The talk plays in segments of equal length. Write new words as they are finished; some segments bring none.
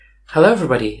Hello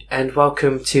everybody and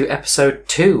welcome to episode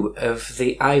 2 of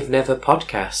the I've Never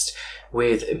podcast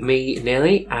with me,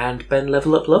 Nearly, and Ben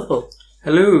Level Up Lovell.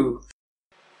 Hello.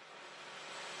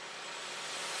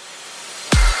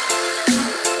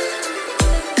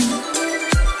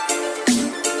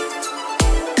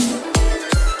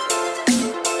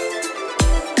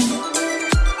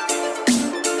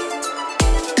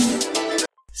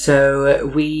 So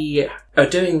we are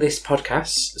doing this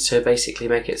podcast to basically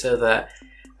make it so that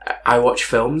I watch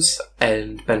films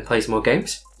and Ben plays more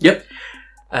games. Yep.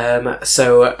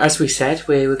 So as we said,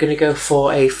 we were going to go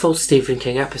for a full Stephen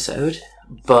King episode,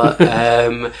 but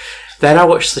then I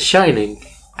watched The Shining,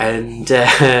 and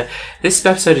this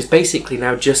episode is basically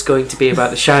now just going to be about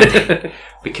The Shining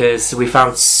because we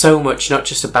found so much, not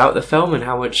just about the film and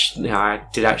how much I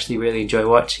did actually really enjoy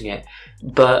watching it,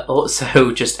 but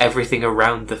also just everything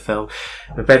around the film.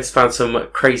 Ben's found some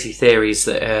crazy theories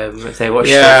that they watched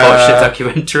a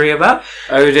documentary about.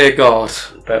 Oh dear God!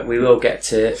 But we will get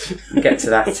to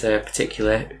that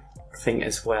particular thing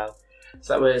as well.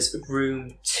 So that was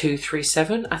Room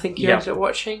 237. I think you ended up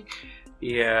watching.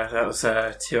 Yeah, that was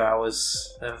 2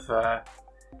 hours of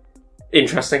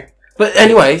interesting. But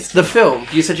anyway, the film.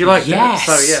 You said you liked it.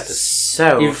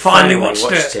 So you finally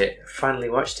watched it. Finally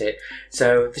watched it.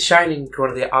 So, The Shining, one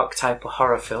of the archetypal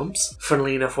horror films,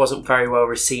 funnily enough, wasn't very well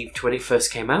received when it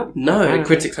first came out. No,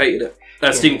 critics hated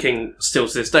it. Stephen King still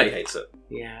to this day hates it.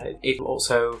 Yeah, it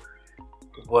also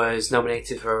was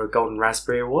nominated for a Golden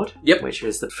Raspberry Award. Yep. Which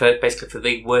was basically for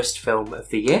the worst film of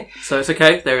the year. So it's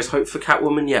okay, there is hope for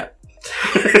Catwoman yet.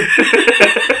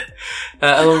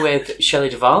 Along with Shelley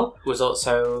Duvall, was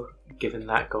also given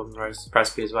that Golden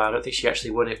Raspberry as well. I don't think she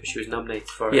actually won it, but she was nominated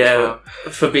for it as well.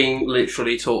 For being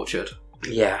literally tortured.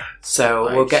 Yeah, so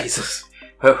we'll get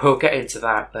into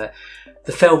that, but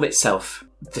the film itself,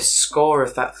 the score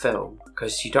of that film,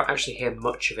 because you don't actually hear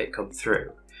much of it come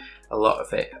through, a lot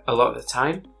of the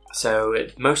time. So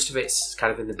most of it's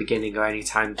kind of in the beginning or any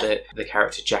time that the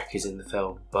character Jack is in the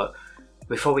film. But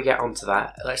before we get onto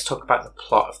that, let's talk about the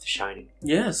plot of The Shining.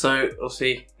 Yeah, so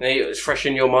obviously it's fresh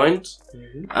in your mind.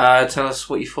 Mm-hmm. Tell us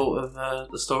what you thought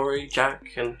of the story,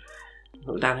 Jack and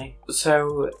Danny.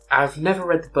 So I've never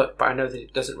read the book, but I know that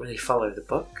it doesn't really follow the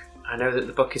book. I know that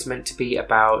the book is meant to be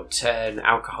about an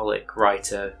alcoholic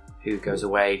writer who goes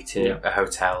away to a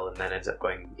hotel and then ends up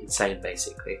going insane,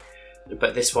 basically.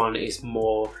 But this one is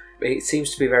more... It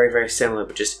seems to be very, very similar,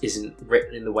 but just isn't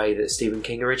written in the way that Stephen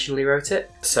King originally wrote it.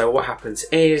 So what happens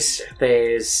is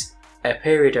there's a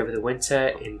period over the winter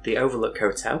in the Overlook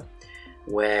Hotel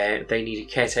where they need a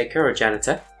caretaker or a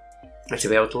janitor to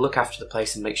be able to look after the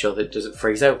place and make sure that it doesn't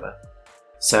freeze over.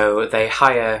 So they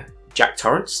hire Jack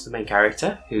Torrance, the main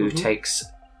character, who takes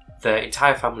the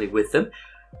entire family with them,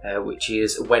 which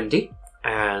is Wendy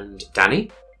and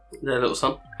Danny, their little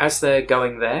son. As they're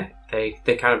going there, they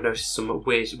kind of notice some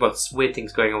weird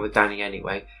things going on with Danny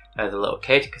anyway, the little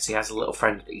kid, because he has a little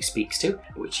friend that he speaks to,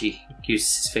 which he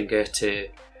uses his finger to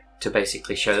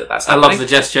basically show that that's happening. I love the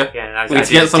gesture. Yeah, we need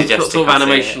to get some sort of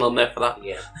animation on there for that.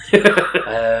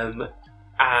 Yeah.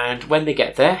 And when they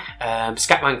get there,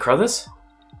 Scatman Crothers,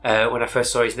 when I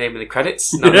first saw his name in the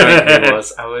credits, not knowing who he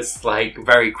was, I was like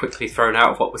very quickly thrown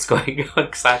out of what was going on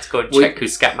because I had to go and check who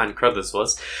Scatman Crothers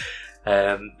was.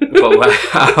 But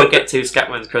I'll get to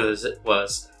Scatman Crothers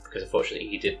was because unfortunately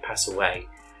he did pass away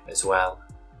as well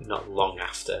not long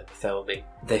after filming.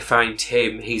 They find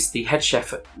him, he's the head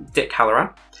chef at Dick Halloran,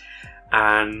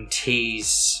 and he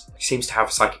seems to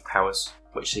have psychic powers,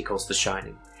 which he calls The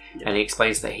Shining. And he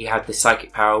explains that he had this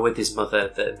psychic power with his mother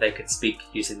that they could speak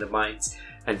using their minds,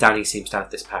 and Danny seems to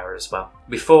have this power as well.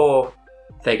 Before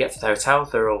they get to the hotel,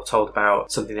 they're all told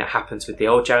about something that happens with the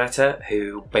old janitor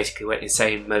who basically went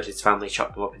insane, murdered his family,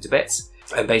 chopped them up into bits.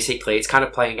 And basically it's kind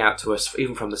of playing out to us,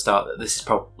 even from the start, that this is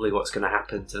probably what's going to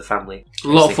happen to the family. A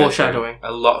lot of foreshadowing.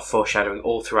 A lot of foreshadowing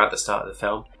all throughout the start of the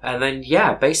film. And then,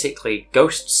 basically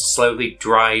ghosts slowly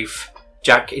drive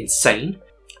Jack insane,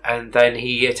 and then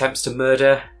he attempts to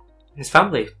murder his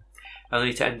family,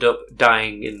 only to end up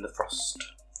dying in the frost.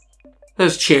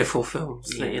 Those cheerful films,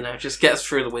 just get us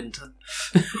through the winter.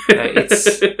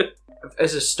 It's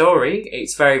as a story,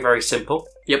 it's very, very simple.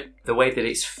 Yep. The way that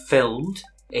it's filmed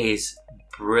is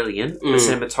brilliant. The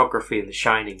cinematography in The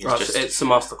Shining is it's a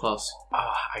masterclass.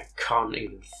 I can't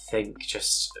even think.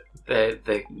 Just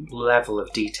the level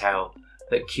of detail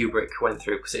that Kubrick went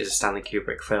through, because it is a Stanley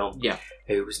Kubrick film. Yeah.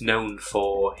 Who was known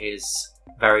for his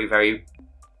very, very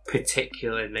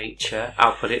particular nature,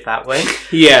 I'll put it that way.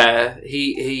 Yeah,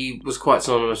 he was quite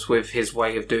synonymous with his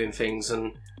way of doing things,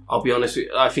 and I'll be honest,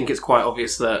 I think it's quite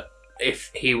obvious that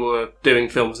if he were doing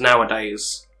films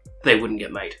nowadays, they wouldn't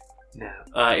get made. No.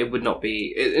 It would not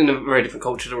be in a very different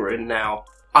culture that we're in now.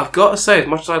 I've got to say, as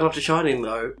much as I love The Shining,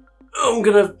 though, I'm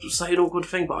going to say an awkward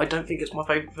thing, but I don't think it's my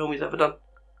favourite film he's ever done.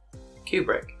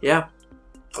 Kubrick. Yeah.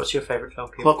 What's your favourite film?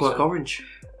 Kubrick? Clockwork Orange.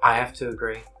 I have to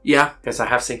agree. Yeah. Because I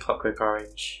have seen Clockwork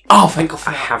Orange. Oh, thank God for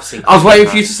I that. have seen I was Clockwork waiting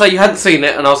for you Orange. to say you hadn't seen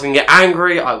it, and I was going to get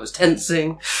angry. I was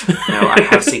tensing. No, I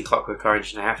have seen Clockwork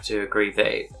Orange, and I have to agree that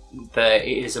it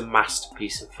is a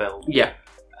masterpiece of film. Yeah.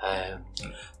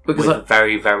 Because with a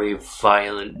very, very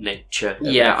violent nature.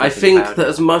 Yeah, I think that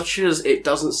as much as it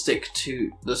doesn't stick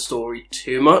to the story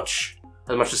too much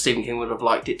as Stephen King would have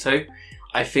liked it to,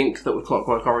 I think that with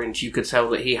Clockwork Orange, you could tell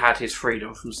that he had his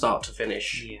freedom from start to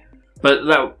finish. Yeah. But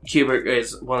that Kubrick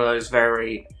is one of those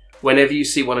very... Whenever you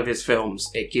see one of his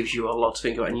films, it gives you a lot to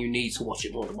think about, and you need to watch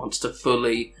it more than once to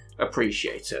fully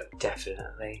appreciate it.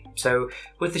 Definitely. So,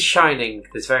 with The Shining,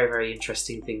 there's very, very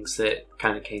interesting things that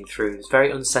kind of came through. It's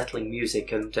very unsettling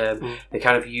music, and they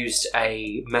kind of used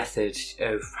a method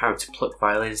of how to pluck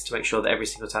violins to make sure that every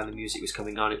single time the music was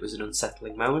coming on, it was an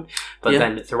unsettling moment. But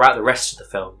then throughout the rest of the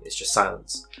film, it's just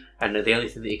silence. And the only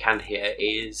thing that you can hear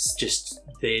is just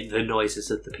the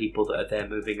noises of the people that are there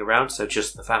moving around, so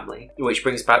just the family. Which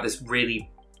brings back this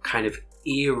really kind of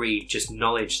eerie just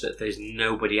knowledge that there's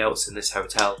nobody else in this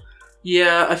hotel.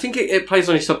 Yeah, I think it plays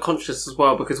on your subconscious as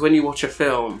well, because when you watch a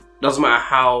film, doesn't matter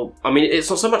how... I mean, it's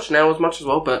not so much now as much as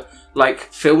well, but like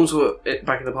films were,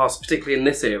 back in the past, particularly in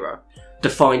this era,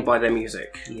 defined by their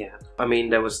music. Yeah. I mean,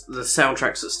 there was the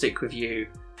soundtracks that stick with you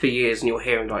for years, and you're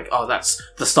hearing like, oh, that's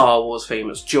the Star Wars theme,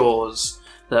 that's Jaws,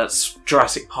 that's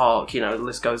Jurassic Park, the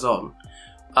list goes on.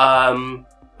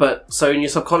 But so in your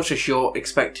subconscious, you're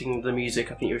expecting the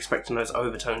music. I think you're expecting those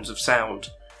overtones of sound,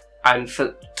 and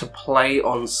to play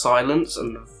on silence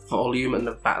and the volume and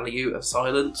the value of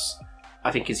silence,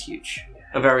 I think is huge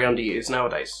and very underused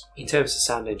nowadays. In terms of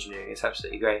sound engineering, it's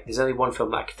absolutely great. There's only one film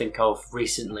that I can think of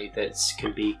recently that's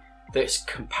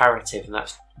comparative, and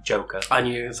that's Joker. I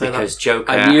knew you were saying because that.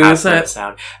 Joker I knew has you that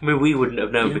sound. I mean, we wouldn't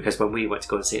have known Yeah. because when we went to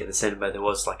go and see it in the cinema, there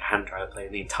was like a hand dryer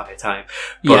playing the entire time.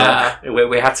 But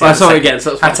we had to. I have saw a it again,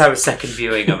 so that's had fine. to have a second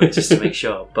viewing of it just to make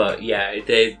sure. But yeah,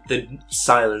 the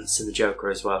silence in the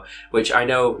Joker as well, which I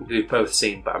know we've both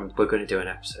seen, but we're going to do an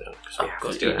episode on because we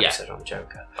have to do an episode on the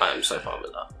Joker. I'm so fine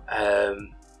with that.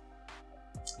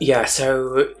 Yeah,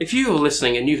 so If you're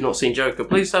listening and you've not seen Joker,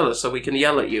 please tell us so we can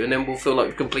yell at you, and then we'll feel like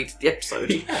we've completed the episode.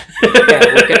 yeah,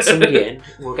 we'll get somebody in.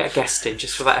 We'll get a guest in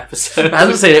just for that episode. If they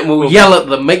haven't seen it, we'll yell at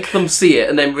them, make them see it,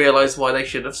 and then realise why they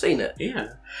should have seen it.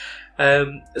 Yeah.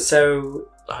 So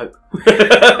I hope.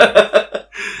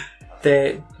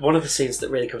 one of the scenes that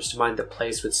really comes to mind that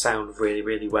plays with sound really,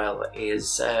 really well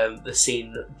is the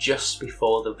scene just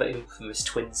before the infamous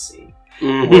twin scene.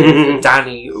 With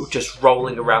Danny just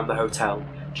rolling around the hotel,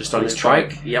 just on his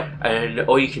bike. Yep. And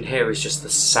all you can hear is just the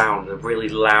sound, the really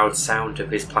loud sound of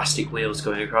his plastic wheels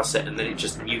going across it, and then it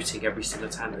just muting every single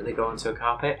time that they go onto a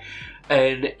carpet.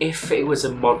 And if it was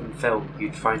a modern film,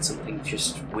 you'd find something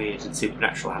just weird and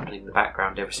supernatural happening in the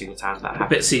background every single time that A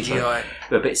happens. bit CGI.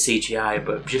 A bit CGI,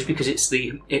 but just because it's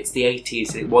the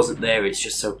 80s and it wasn't there, it's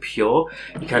just so pure.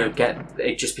 You kind of get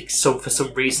it. Just because for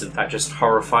some reason that just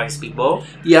horrifies me more.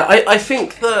 Yeah, I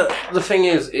think the thing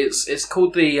is, it's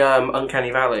called the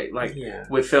uncanny valley. Like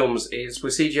with films, is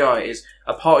with CGI is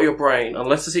a part of your brain,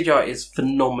 unless the CGI is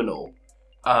phenomenal.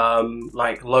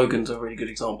 Like Logan's a really good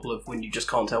example of when you just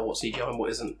can't tell what's CGI and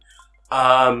what isn't.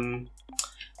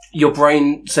 Your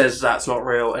brain says that's not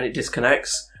real and it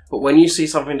disconnects. But when you see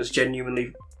something that's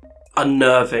genuinely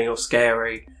unnerving or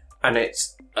scary, and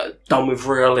it's done with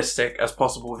realistic as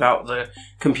possible without the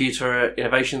computer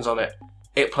innovations on it,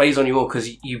 it plays on you all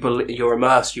because you're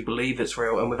immersed, you believe it's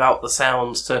real, and without the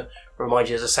sounds to remind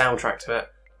you there's a soundtrack to it,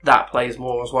 that plays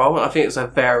more as well. And I think it's a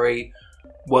very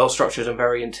well-structured and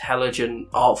very intelligent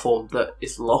art form that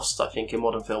is lost, I think, in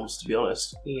modern films, to be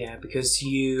honest. Yeah, because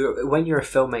when you're a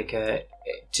filmmaker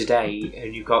today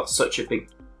and you've got such a big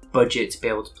budget to be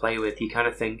able to play with, you kind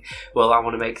of think, well, I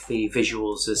want to make the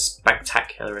visuals as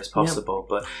spectacular as possible.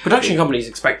 But production companies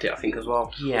expect it, I think, as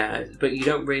well. Yeah, but you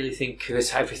don't really think,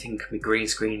 because everything can be green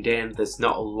screened in, there's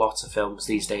not a lot of films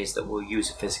these days that will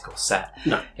use a physical set.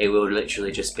 No. It will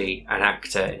literally just be an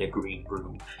actor in a green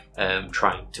room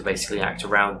trying to basically act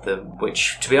around them,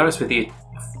 which, to be honest with you,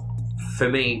 for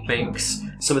me, makes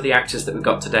some of the actors that we've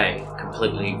got today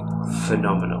completely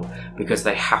phenomenal, because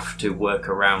they have to work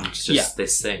around just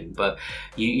this thing. But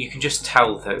you can just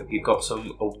tell that you've got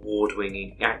some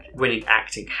award-winning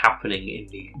acting happening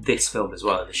in this film as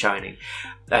well, in The Shining.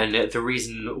 And the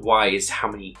reason why is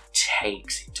how many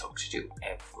takes it took to do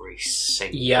every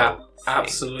single thing.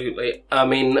 Absolutely. I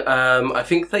mean, I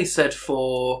think they said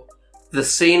for The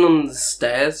scene on the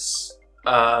stairs,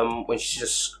 when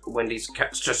Wendy's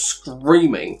cat's just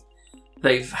screaming.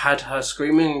 They've had her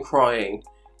screaming and crying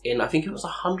in, I think it was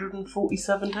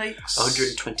 147 takes?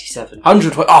 127.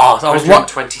 120. Oh, I was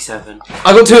 127.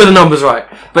 I got two of the numbers right.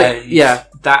 But, And yeah.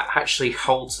 that actually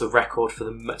holds the record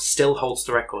for still holds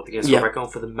the record against Yeah. the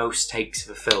record for the most takes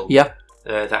of a film. Yeah.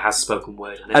 That has spoken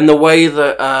word in it. And the way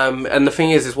that, and the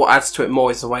thing is what adds to it more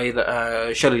is the way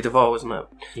that Shelley Duvall, isn't it?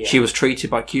 Yeah. She was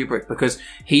treated by Kubrick, because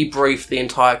he briefed the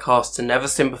entire cast to never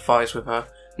sympathise with her,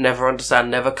 never understand,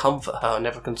 never comfort her,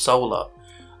 never console her.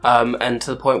 And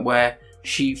to the point where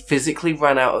she physically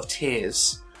ran out of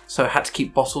tears, so had to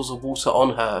keep bottles of water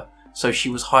on her so she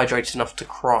was hydrated enough to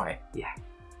cry. Yeah.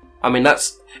 I mean,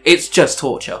 it's just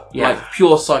torture. Yeah. Like,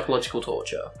 pure psychological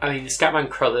torture. I mean, Scatman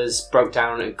Crothers broke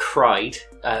down and cried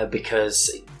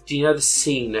because, do you know the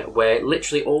scene where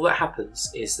literally all that happens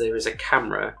is there is a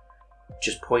camera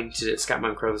just pointed at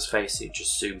Scatman Crothers' face, it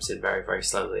just zooms in very, very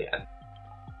slowly, and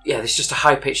yeah, there's just a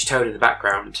high-pitched tone in the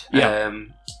background. Yeah.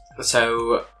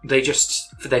 So they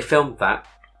filmed that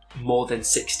more than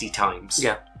 60 times.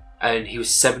 Yeah. And he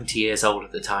was 70 years old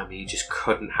at the time, and he just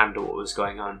couldn't handle what was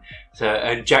going on. So,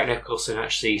 and Jack Nicholson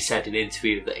actually said in an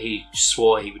interview that he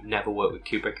swore he would never work with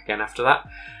Kubrick again after that.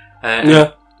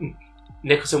 Yeah.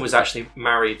 Nicholson was actually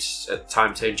married at the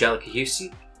time to Angelica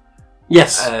Houston.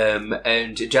 Yes. And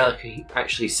Angelica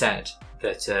actually said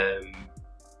that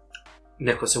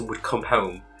Nicholson would come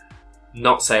home,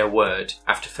 not say a word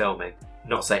after filming,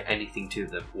 not say anything to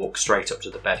them, walk straight up to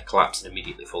the bed, collapse, and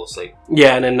immediately fall asleep.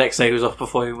 Yeah, and then next day he was off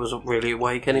before he was really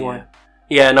awake anyway.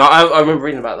 Yeah, no, I remember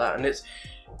reading about that, and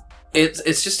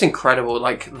it's just incredible.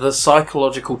 Like, the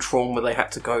psychological trauma they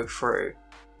had to go through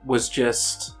was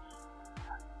just...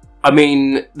 I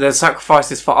mean, there's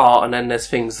sacrifices for art, and then there's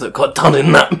things that got done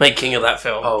in that making of that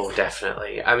film. Oh,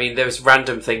 definitely. I mean, there's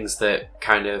random things that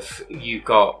kind of you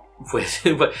got with...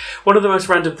 But one of the most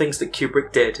random things that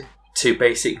Kubrick did to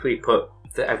basically put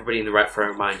everybody in the right frame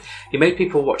of mind, he made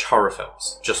people watch horror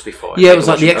films just before. Yeah, it was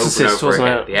like The Exorcist, wasn't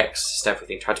it? The Exorcist,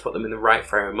 everything. Tried to put them in the right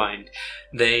frame of mind.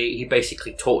 He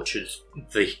basically tortured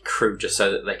the crew just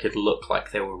so that they could look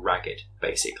like they were ragged,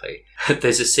 basically.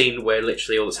 There's a scene where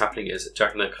literally all that's happening is that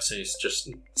Jack Nicholson is just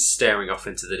staring off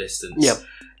into the distance. Yep.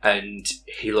 And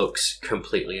he looks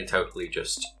completely and totally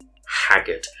just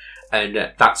haggard.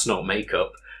 And that's not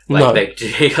makeup. Like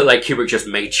Kubrick just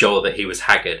made sure that he was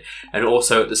haggard, and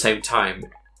also at the same time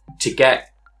to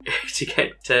get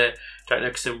Jack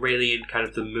Nicholson really in kind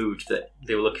of the mood that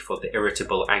they were looking for, the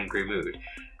irritable, angry mood.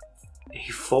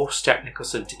 He forced Jack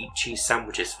Nicholson to eat cheese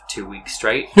sandwiches for 2 weeks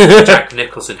straight. Jack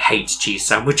Nicholson hates cheese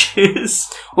sandwiches.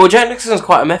 Well, Jack Nicholson's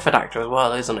quite a method actor as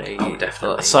well, isn't he? Oh,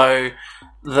 definitely. So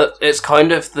it's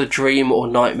kind of the dream or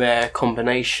nightmare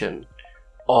combination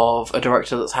of a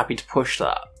director that's happy to push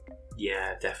that.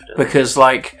 Yeah, definitely. Because,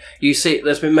 like, you see,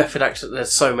 there's been method actors,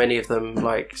 there's so many of them,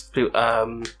 like,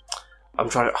 I'm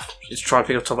trying to think off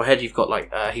the top of my head, you've got,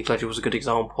 like, Heath Ledger was a good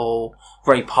example,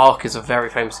 Ray Park is a very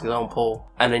famous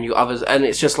example, and then you others, and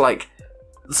it's just, like,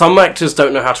 some actors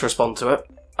don't know how to respond to it.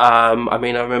 I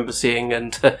mean, I remember seeing,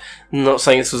 and not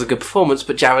saying this was a good performance,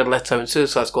 but Jared Leto in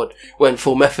Suicide Squad went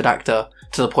full method actor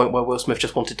to the point where Will Smith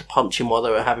just wanted to punch him while they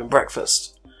were having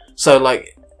breakfast. So,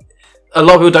 like, a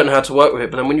lot of people don't know how to work with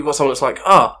it, but then when you've got someone that's like,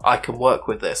 I can work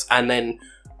with this, and then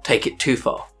take it too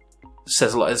far, it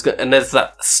says a lot. And there's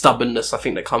that stubbornness, I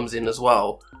think, that comes in as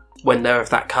well when they're of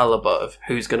that calibre of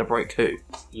who's going to break who.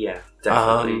 Yeah,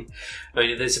 definitely. I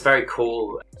mean, there's a very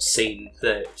cool scene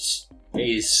that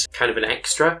is kind of an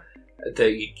extra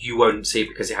that you won't see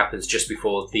because it happens just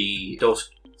before the door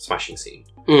smashing scene.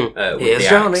 With Here's the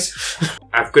Johnny. axe.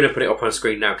 I'm going to put it up on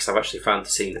screen now because I've actually found the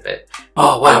scene a bit.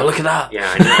 Oh, wow, look at that.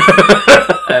 Yeah, I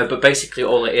know. But basically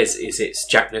all it is it's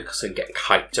Jack Nicholson getting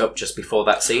hyped up just before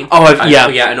that scene.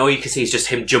 And all you can see is just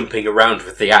him jumping around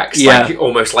with the axe, like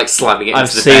almost like slamming it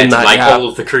into the bed, and all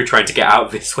of the crew trying to get out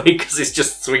of this way because it's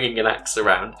just swinging an axe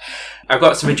around. I've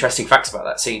got some interesting facts about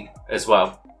that scene as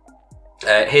well.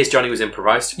 Here's Johnny was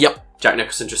improvised. Yep. Jack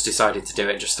Nicholson just decided to do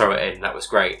it and just throw it in. That was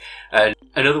great. And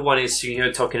another one is,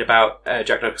 talking about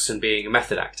Jack Nicholson being a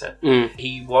method actor.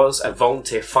 He was a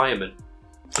volunteer fireman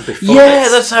before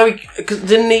this. That's how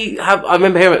didn't he have... I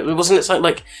remember hearing it. Wasn't it something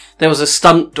like there was a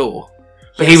stunt door?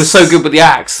 But he was so good with the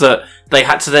axe that they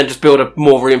had to then just build a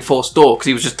more reinforced door because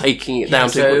he was just taking it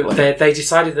down too quickly. They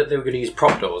decided that they were going to use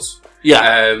prop doors.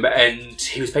 Yeah. And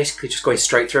he was basically just going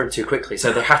straight through them too quickly.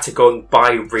 So they had to go and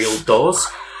buy real doors.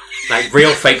 Like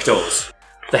real fake doors.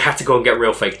 They had to go and get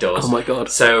real fake doors. Oh my god.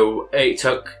 So it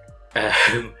took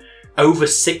a over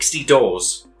 60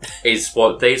 doors is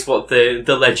what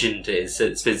the legend is.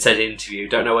 It's been said in interview.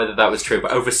 Don't know whether that was true,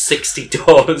 but over 60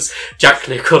 doors Jack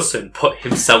Nicholson put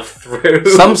himself through.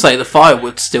 Some say the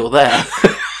firewood's still there.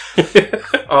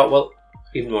 Oh, well,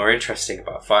 even more interesting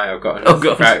about fire, I've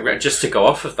got right, just to go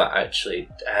off of that, actually.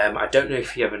 I don't know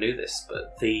if you ever knew this,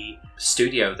 but the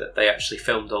studio that they actually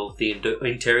filmed all of the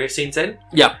interior scenes in,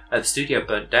 the studio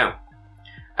burnt down.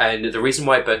 And the reason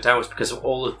why it burnt down was because of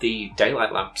all of the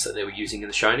daylight lamps that they were using in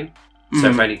The Shining.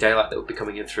 So for any daylight that would be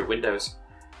coming in through windows.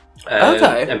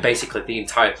 And basically the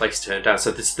entire place turned down.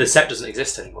 So the set doesn't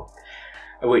exist anymore.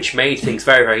 Which made things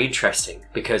very, very interesting,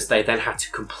 because they then had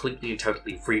to completely and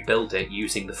totally rebuild it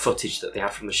using the footage that they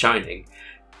had from The Shining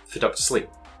for Dr. Sleep.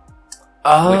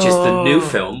 Which is the new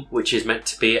film, which is meant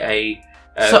to be a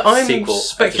so I'm sequel.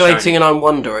 Speculating and I'm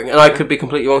wondering, and I could be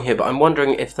completely wrong here, but I'm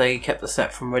wondering if they kept the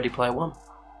set from Ready Player One.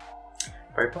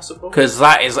 Very possible. Because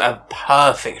that is a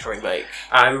perfect remake.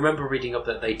 I remember reading up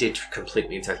that they did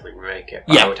completely and totally remake it,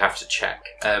 but I would have to check.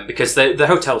 Because the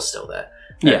hotel's still there.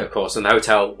 Of course, and the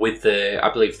hotel with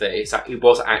I believe that it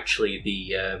was actually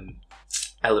the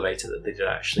elevator that they did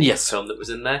actually film that was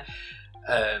in there.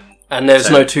 And there's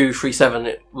no 237,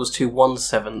 it was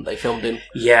 217 they filmed in.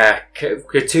 Yeah,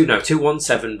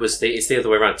 217 was it's the other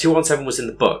way around. 217 was in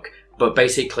the book, but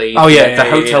basically the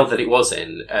hotel that it was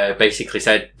in basically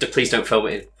said, please don't film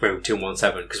it in room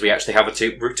 217, because we actually have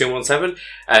room 217,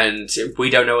 and we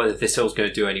don't know whether this film's going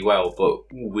to do any well, but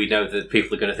we know that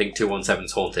people are going to think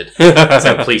 217's haunted,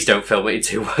 so please don't film it in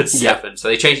 217. So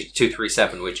they changed it to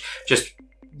 237, which just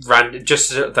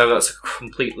though that's a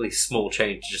completely small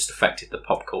change, just affected the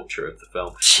pop culture of the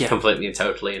film completely and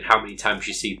totally, and how many times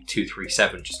you see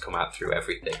 237 just come out through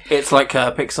everything. It's like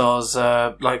Pixar's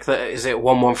is it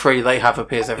 113? They have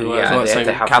appears everywhere as well.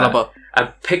 They have caliber.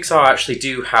 And Pixar actually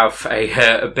do have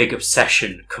a big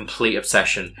complete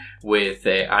obsession with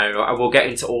it. I will get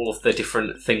into all of the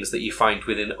different things that you find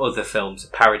within other films,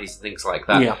 parodies and things like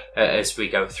that, as we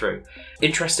go through.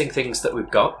 Interesting things that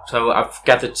we've got. So I've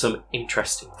gathered some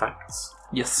interesting facts.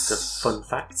 Yes. Some fun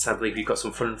facts. I believe you've got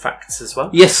some fun facts as well.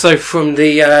 Yes, so from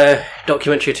the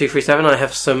documentary 237, I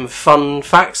have some fun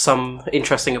facts, some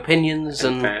interesting opinions,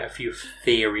 and a few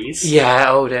theories. Yeah,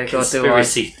 oh dear God,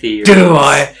 conspiracy theories. Do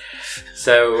I?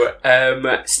 So,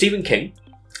 Stephen King,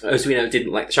 as we know,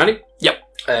 didn't like The Shining.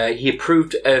 Yep. He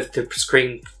approved of the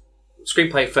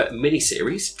screenplay for a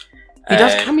miniseries. He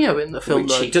does cameo in the film,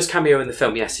 though. He does cameo in the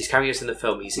film, yes. He's cameos in the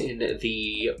film. He's in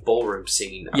the ballroom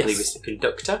scene. I believe it's the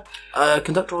conductor.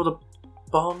 Conductor or the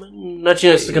barman? No,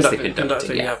 it's the conductor. The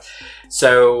conductor, yeah.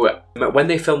 So, when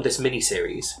they filmed this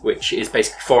miniseries, which is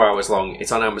basically 4 hours long,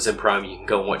 it's on Amazon Prime, you can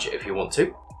go and watch it if you want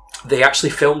to. They actually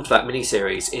filmed that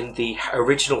miniseries in the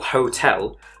original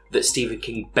hotel that Stephen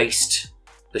King based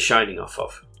The Shining off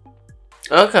of.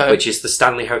 Okay. Which is the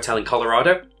Stanley Hotel in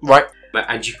Colorado. Right.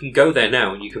 And you can go there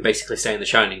now and you can basically stay in The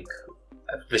Shining.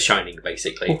 The Shining,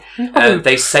 basically.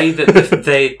 They say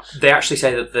that they actually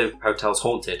say that the hotel's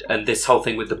haunted, and this whole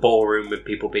thing with the ballroom and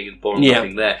people being in the ballroom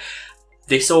being there.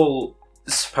 This all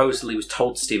supposedly was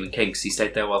told to Stephen King, because he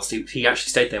stayed there he actually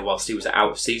stayed there whilst he was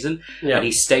out of season, and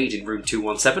he stayed in room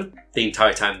 217 the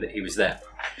entire time that he was there.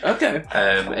 Okay.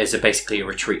 As basically a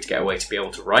retreat to get away to be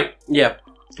able to write. Yeah.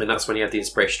 And that's when he had the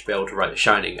inspiration to be able to write The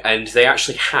Shining. And they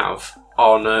actually have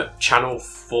on channel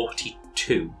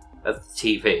 42 of the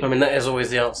TV. I mean, that is always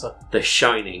the answer. The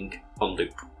Shining on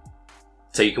loop.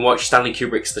 So you can watch Stanley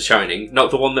Kubrick's The Shining,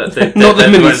 not the one that not the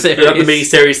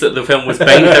miniseries that the film was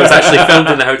based. That was actually filmed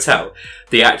in the hotel.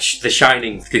 The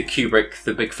Shining, the Kubrick,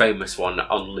 the big famous one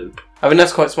on loop. I mean,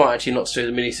 that's quite smart actually not to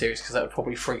do the miniseries, because that would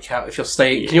probably freak out if you're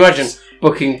staying. Can you imagine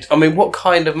booking? I mean, what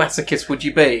kind of masochist would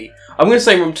you be? I'm going to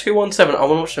say room 217. I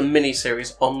want to watch a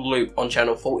miniseries on loop on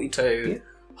channel 42. Yeah.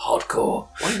 Hardcore.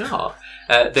 Why not?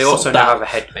 They also now have a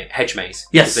hedge maze.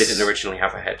 Yes, because they didn't originally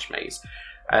have a hedge maze.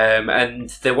 And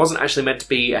there wasn't actually meant to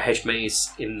be a hedge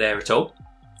maze in there at all.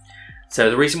 So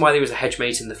the reason why there was a hedge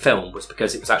maze in the film was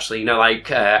because it was actually,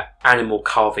 like animal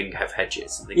carving have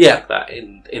hedges and things like that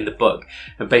in the book.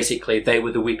 And basically they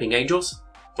were the weeping angels,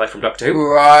 like from Doctor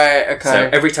Who. Right, okay. So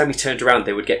every time you turned around,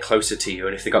 they would get closer to you,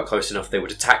 and if they got close enough, they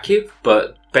would attack you.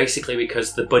 But basically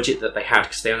because the budget that they had,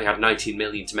 because they only had 19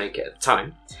 million to make it at the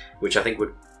time, which I think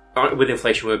would, with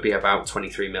inflation, would be about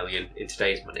 23 million in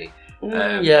today's money.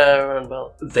 Around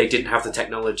about. They didn't have the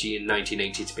technology in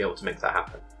 1980 to be able to make that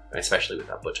happen, especially with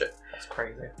that budget. That's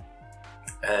crazy.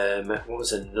 What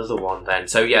was another one then?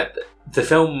 So the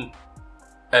film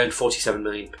earned $47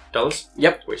 million.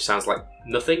 Yep. Which sounds like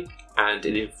nothing. And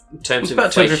in terms of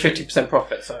about inflation, 250%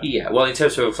 profit. So. Yeah, well, in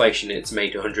terms of inflation, it's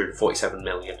made $147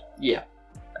 million. Yeah.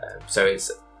 So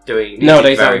it's doing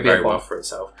nowadays very, very well for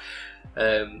itself.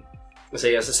 So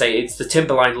as I say, it's the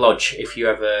Timberline Lodge. If you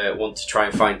ever want to try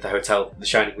and find the hotel The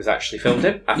Shining was actually filmed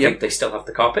in, I think they still have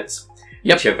the carpets,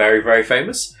 which are very, very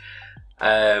famous.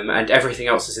 And everything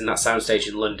else is in that soundstage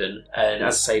in London. And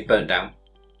as I say, burnt down.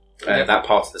 That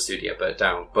part of the studio burnt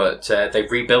down, but they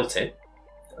rebuilt it.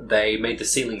 They made the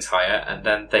ceilings higher, and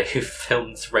then they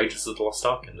filmed Raiders of the Lost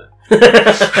Ark in there.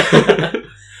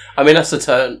 I mean, that's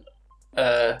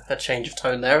a change of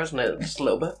tone there, isn't it? Just a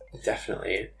little bit.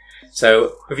 Definitely.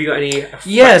 So, have you got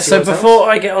any? So before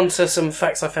I get on to some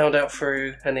facts I found out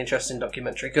through an interesting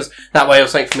documentary, because that way it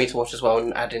was something for me to watch as well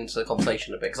and add into the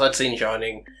conversation a bit, because I'd seen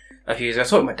Shining a few years ago. I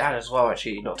saw it with my dad as well,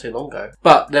 actually, not too long ago.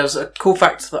 But there was a cool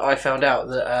fact that I found out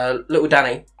that little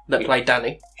Danny, that played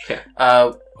Danny,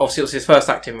 obviously it was his first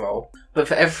acting role, but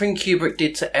for everything Kubrick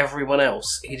did to everyone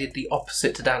else, he did the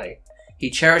opposite to Danny. He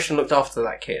cherished and looked after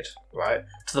that kid, right?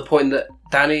 To the point that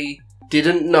Danny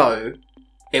didn't know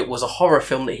it was a horror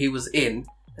film that he was in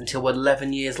until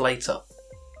 11 years later.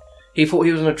 He thought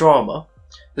he was in a drama.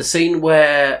 The scene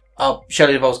where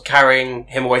Shelley Duvall's carrying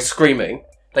him away screaming,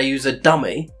 they use a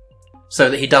dummy so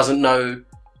that he doesn't know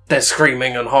they're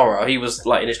screaming and horror. He was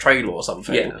like in his trailer or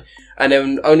something. Yeah. And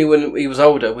then only when he was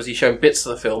older was he shown bits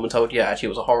of the film and told, actually it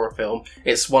was a horror film.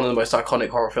 It's one of the most iconic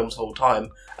horror films of all time.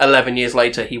 11 years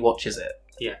later, he watches it.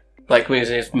 Yeah. Like when he was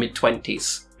in his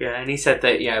mid-20s. Yeah, and he said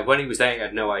that, when he was there, he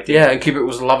had no idea. Yeah, and Kubrick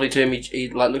was lovely to him. He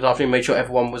looked after him, made sure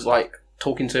everyone was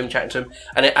talking to him, chatting to him.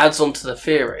 And it adds on to the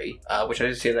theory, which I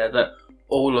did see there, that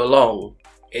all along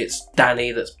it's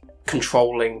Danny that's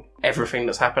controlling everything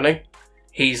that's happening.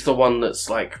 He's the one that's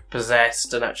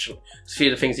possessed, and actually a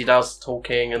few of the things he does,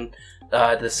 talking, and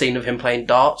the scene of him playing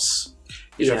darts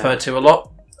is referred to a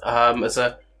lot as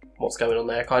a what's going on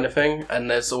there kind of thing. And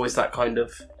there's always that kind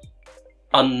of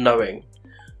unknowing.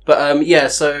 But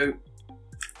so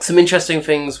some interesting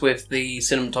things with the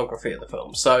cinematography of the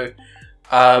film. So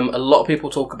a lot of people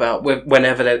talk about,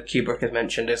 whenever Kubrick is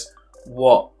mentioned, is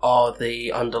what are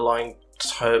the underlying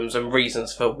terms and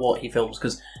reasons for what he films,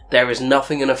 because there is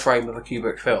nothing in a frame of a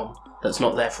Kubrick film that's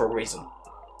not there for a reason.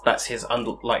 That's his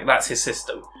that's his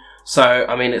system. So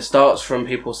I mean, it starts from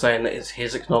people saying that it's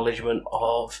his acknowledgement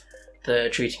of the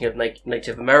treating of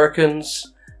Native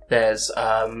Americans. There's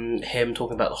him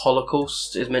talking about the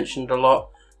Holocaust is mentioned a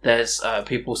lot. There's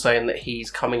people saying that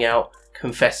he's coming out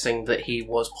confessing that he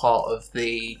was part of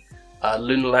the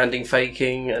lunar landing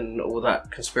faking and all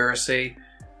that conspiracy.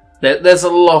 There's a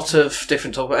lot of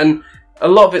different talk, and a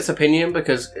lot of it's opinion,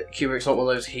 because Kubrick's not one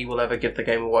of those he will ever give the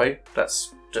game away.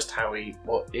 That's just how he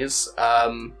is.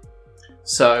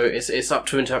 So it's up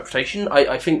to interpretation.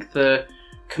 I think the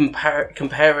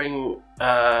comparing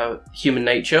human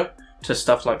nature to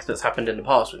stuff that's happened in the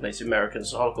past with Native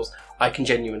Americans and Holocaust, I can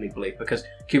genuinely believe, because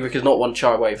Kubrick is not one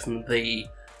shy away from the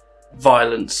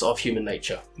violence of human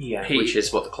nature. Yeah, which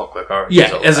is what The Clockwork Orange is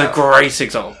all about. As a great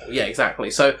example. Yeah,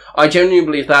 exactly. So I genuinely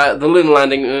believe that. The lunar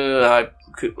landing,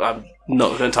 I'm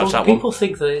not going to touch that one. People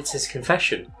think that it's his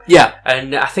confession. Yeah.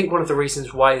 And I think one of the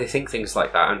reasons why they think things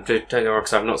like that, and don't get me wrong,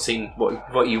 because I've not seen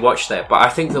what you watched there, but I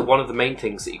think that one of the main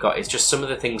things that you got is just some of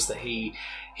the things that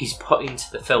he's put into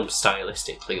the film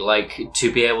stylistically, like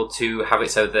to be able to have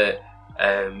it so that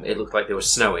it looked like there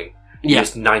was snowing. Yeah.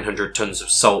 Used 900 tons of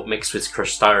salt mixed with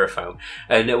crushed styrofoam.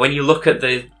 And when you look at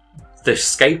the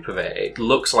scape of it, it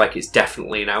looks like it's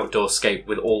definitely an outdoor scape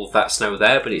with all of that snow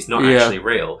there, but it's not actually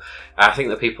real. I think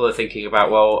that people are thinking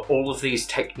about, well, all of these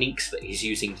techniques that he's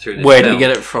using through this Where film, did he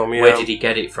get it from? Yeah. Where did he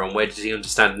get it from? Where does he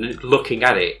understand? And looking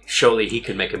at it, surely he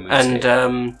can make a mistake.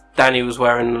 And Danny was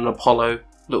wearing an Apollo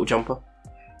little jumper.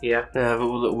 Yeah. With a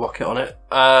little rocket on it.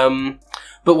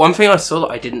 But one thing I saw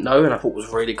that I didn't know and I thought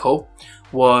was really cool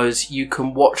was you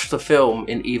can watch the film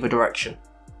in either direction.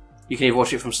 You can either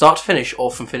watch it from start to finish or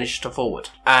from finish to forward.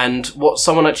 And what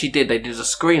someone actually did, they did a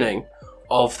screening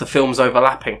of the films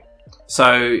overlapping.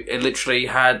 So it literally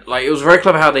had, it was very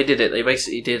clever how they did it. They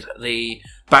basically did the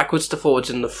backwards to forwards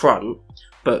in the front,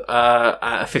 but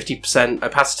at a 50%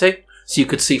 opacity. So you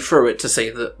could see through it to see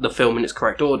the film in its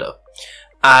correct order.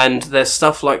 And there's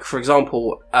stuff like, for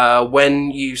example,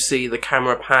 when you see the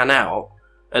camera pan out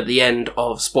at the end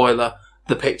of, spoiler,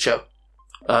 the picture,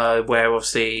 where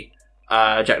obviously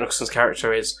Jack Nicholson's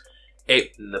character is in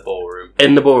the ballroom.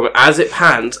 In the ballroom. As it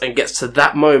pans and gets to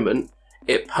that moment,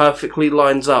 it perfectly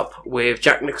lines up with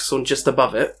Jack Nicholson just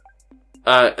above it,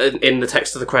 in the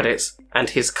text of the credits,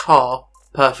 and his car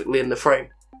perfectly in the frame.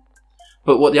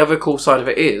 But what the other cool side of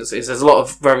it is there's a lot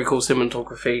of very cool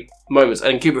cinematography moments,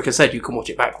 and Kubrick has said you can watch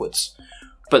it backwards.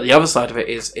 But the other side of it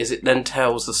is it then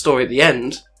tells the story at the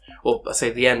end, or I say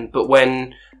the end, but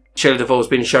when Shelley Duvall's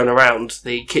been shown around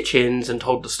the kitchens and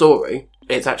told the story,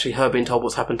 it's actually her being told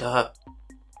what's happened to her.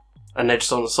 and they're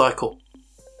just on a cycle.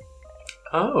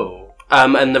 Oh.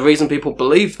 And the reason people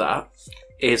believe that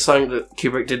is something that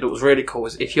Kubrick did that was really cool,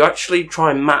 is if you actually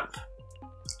try and map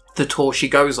the tour she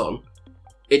goes on,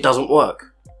 it doesn't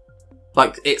work.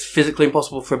 Like, it's physically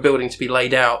impossible for a building to be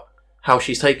laid out how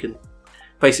she's taken.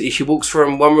 Basically, she walks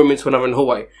from one room into another in the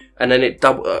hallway, and then it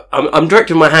double. I'm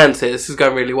directing my hands here. This is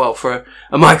going really well for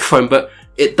a microphone, but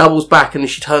it doubles back, and then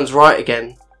she turns right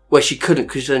again, where she couldn't,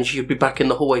 because then she could be back in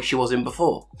the hallway she was in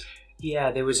before.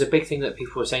 Yeah, there was a big thing that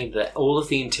people were saying that all of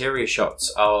the interior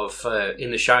shots of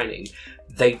In The Shining,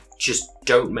 they just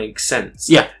don't make sense.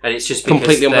 Yeah, and it's just because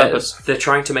completely on purpose. They're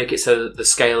trying to make it so that the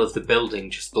scale of the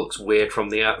building just looks weird from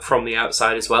the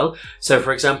outside as well. So,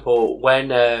 for example,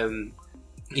 when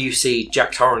you see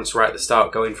Jack Torrance right at the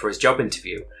start going for his job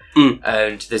interview,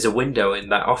 and there's a window in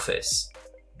that office.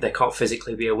 There can't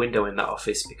physically be a window in that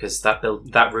office because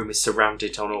that room is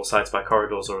surrounded on all sides by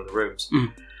corridors or other rooms.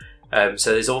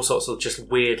 So there's all sorts of just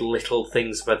weird little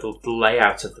things about the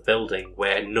layout of the building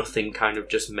where nothing kind of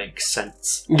just makes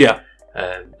sense. Yeah.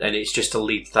 And it's just to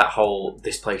lead to that whole,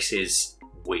 this place is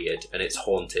weird and it's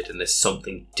haunted and there's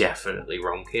something definitely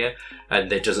wrong here,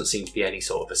 and there doesn't seem to be any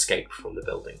sort of escape from the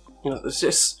building.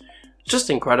 It's just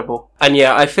incredible. And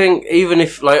yeah, I think even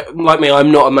if, like me,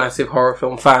 I'm not a massive horror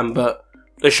film fan, but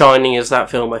The Shining is that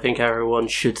film I think everyone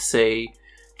should see.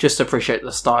 Just appreciate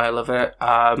the style of it.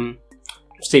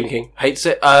 Stephen King hates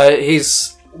it.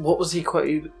 What was he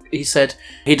quoted? He said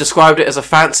he described it as a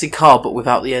fancy car but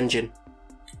without the engine.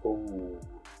 Ooh.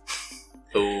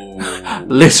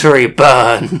 Literary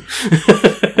burn.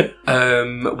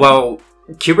 Well,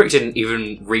 Kubrick didn't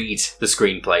even read the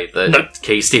screenplay that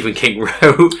Stephen King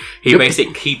wrote. He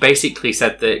basically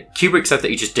said that Kubrick said that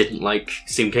he just didn't like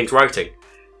Stephen King's writing,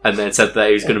 and then said that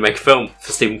he was going to make a film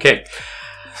for Stephen King.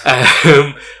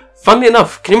 Funnily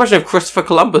enough, can you imagine if Christopher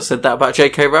Columbus said that about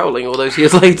J.K. Rowling all those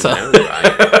years later?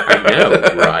 I know,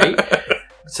 right?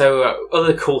 So,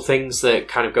 other cool things that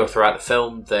kind of go throughout the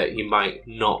film that you might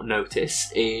not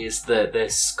notice is that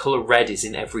this colour red is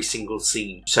in every single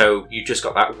scene. So, you just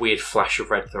got that weird flash of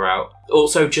red throughout.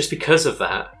 Also, just because of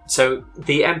that, so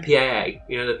the MPAA,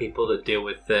 you know, the people that deal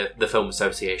with the Film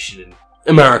Association in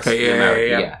America.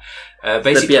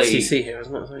 Basically, the BFCC here,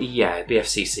 isn't it? Yeah,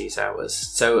 BFCC's ours.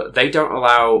 So they don't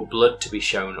allow blood to be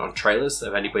shown on trailers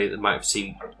of anybody that might have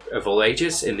seen of all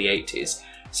ages in the 80s.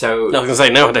 So I was going to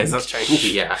say, nowadays that's changed.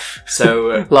 Yeah.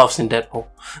 So laughs in Deadpool.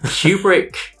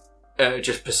 Kubrick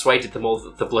just persuaded them all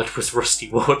that the blood was rusty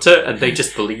water, and they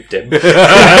just believed him.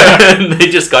 And they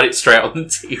just got it straight on the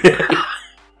TV.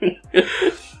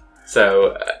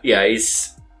 So yeah,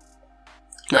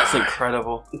 that's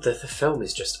incredible. The film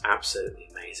is just absolutely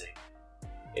amazing.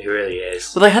 It really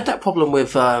is. Well, they had that problem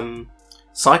with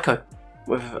Psycho,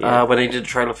 when they did the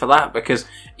trailer for that, because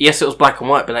yes, it was black and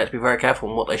white, but they had to be very careful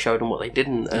on what they showed and what they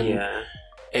didn't, and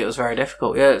it was very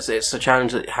difficult. Yeah, it's a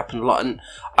challenge that happened a lot, and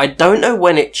I don't know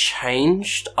when it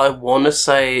changed. I want to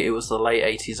say it was the late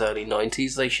 80s, early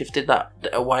 90s they shifted that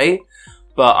away,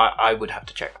 but I would have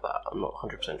to check that. I'm not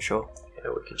 100% sure.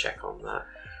 Yeah, we can check on that.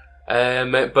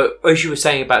 But as you were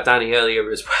saying about Danny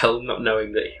earlier as well, not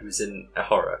knowing that he was in a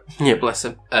horror. Yeah, bless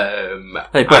him.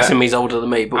 Bless him, he's older than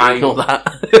me, but we ignore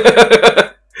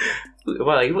that.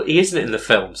 Well, he isn't in the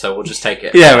film, so we'll just take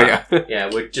it. Yeah, we go. Yeah,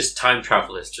 we're just time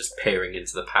travellers just peering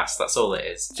into the past, that's all it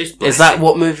is. Just is that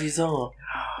what movies are?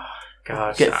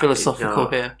 God, get philosophical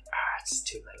here. It's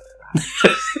too late for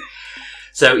that.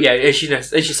 So, yeah, as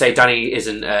you say, Danny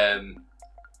isn't...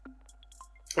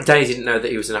 Danny didn't know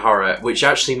that he was in a horror, which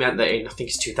actually meant that in, I think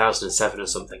it's 2007 or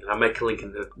something, and I'll make a link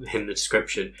in the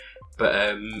description. But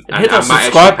and hit that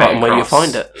subscribe button when you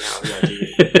find it. Yeah,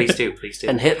 please do.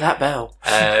 And hit that bell.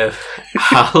 I'll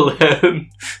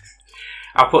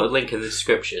put a link in the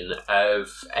description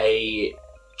of a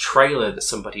trailer that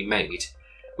somebody made,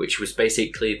 which was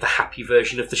basically the happy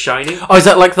version of The Shining. Oh, is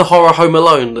that like the horror Home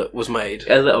Alone that was made?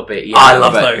 A little bit, yeah. I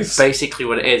love those. Basically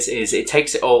what it is it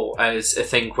takes it all as a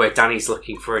thing where Danny's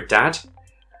looking for a dad.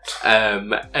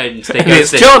 And they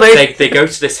go, they go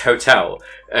to this hotel,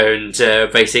 and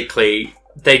basically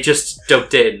they just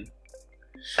dubbed in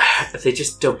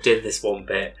this one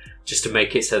bit just to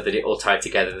make it so that it all tied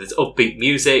together. There's upbeat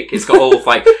music. It's got all of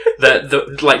like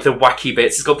the wacky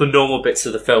bits. It's got the normal bits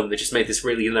of the film. They just made this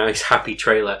really nice, happy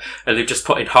trailer, and they've just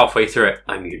put in halfway through it,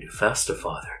 "I'm your new foster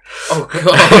father." Oh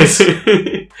god,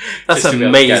 that's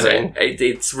amazing!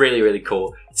 It's really, really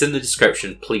cool. It's in the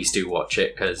description. Please do watch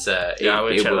it because I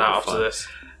will check that after this.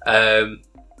 And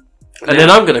then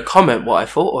I'm going to comment what I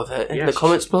thought of it in the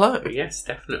comments below. Yes,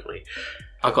 definitely.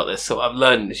 I got this. So I've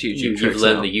learned this YouTube. You've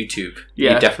learned the YouTube.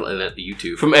 Yeah. You definitely learned the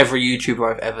YouTube from every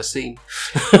YouTuber I've ever seen.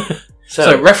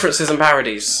 So references and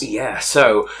parodies. Yeah,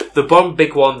 so the one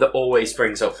big one that always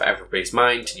brings up for everybody's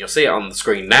mind, and you'll see it on the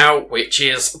screen now, which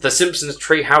is The Simpsons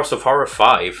Treehouse of Horror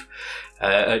 5.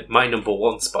 My number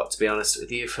one spot, to be honest with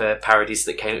you, for parodies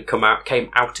that came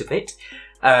out of it,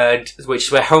 which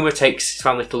is where Homer takes his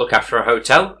family to look after a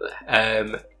hotel.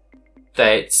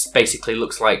 That basically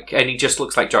looks like, and he just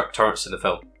looks like Jack Torrance in the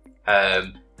film.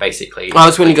 Basically,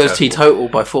 that's when he goes teetotal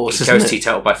by force. He goes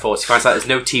teetotal by force. He finds out there's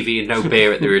no TV and no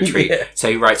beer at the retreat, Yeah. So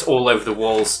he writes all over the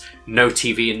walls, "No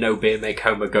TV and no beer make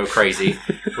Homer go crazy,"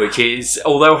 which is,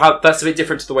 although that's a bit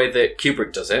different to the way that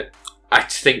Kubrick does it. I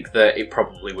think that it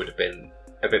probably would have been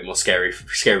a bit more scary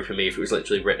for me if it was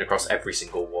literally written across every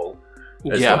single wall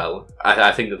as well.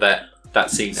 I think that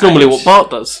scene. It's normally what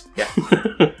Bart does. Yeah,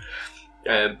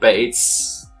 but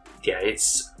it's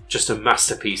just a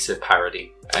masterpiece of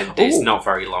parody, and it's not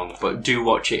very long. But do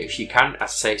watch it if you can. As I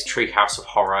say, it's Treehouse of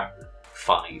Horror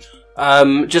 5.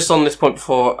 Just on this point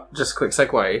before, just a quick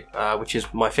segue, which is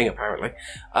my thing apparently.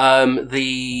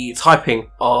 The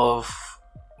typing of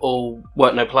All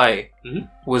Work No Play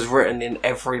was written in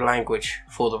every language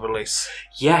for the release.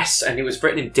 Yes, and it was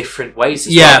written in different ways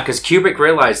as well, because Kubrick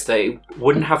realised that it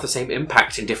wouldn't have the same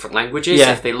impact in different languages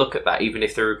if they look at that, even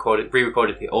if they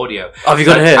re-recorded the audio. Oh, have you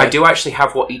got it here? I do actually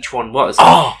have what each one was.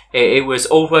 Oh! It was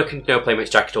All Work and No Play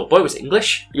Makes Jack a Dull Boy was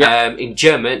English. In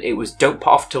German, it was Don't Put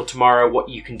Off Till Tomorrow What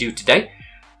You Can Do Today.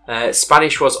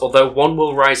 Spanish was Although One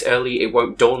Will Rise Early, It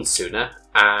Won't Dawn Sooner.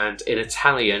 And in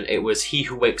Italian, it was He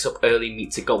Who Wakes Up Early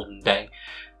Meets a Golden Day.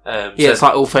 It's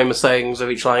like all famous sayings of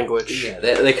each language. Yeah,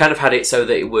 they kind of had it so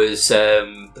that it was...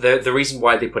 the reason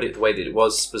why they put it the way that it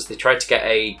was they tried to get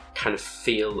a kind of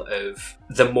feel of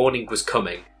the morning was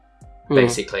coming,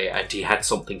 basically, and he had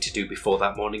something to do before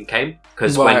that morning came.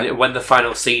 Because when the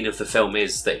final scene of the film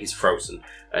is that he's frozen,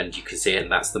 and you can see it,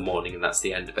 and that's the morning, and that's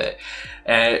the end of it.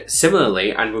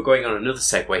 Similarly, and we're going on another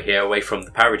segue here, away from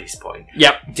the parodies point.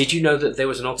 Yep. Did you know that there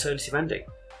was an alternative ending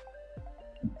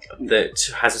that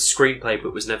has a screenplay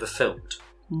but was never filmed?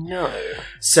 No.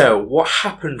 So what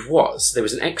happened was there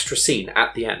was an extra scene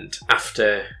at the end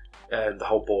after the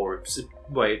whole ballroom.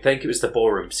 Wait, I think it was the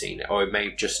ballroom scene, or it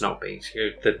may just not be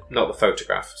not the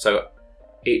photograph. So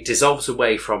it dissolves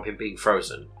away from him being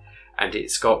frozen, and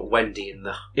it's got Wendy in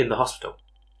the hospital,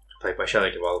 played by Shelley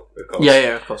Duvall, of course.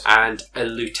 Yeah, of course. And a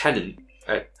lieutenant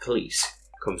at police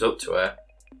comes up to her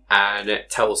and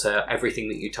tells her everything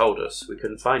that you told us. We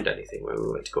couldn't find anything when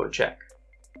we went to go and check.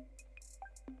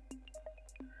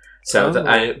 So,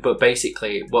 but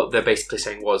basically, what they're basically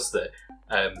saying was that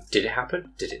did it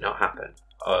happen? Did it not happen?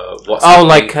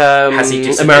 Has he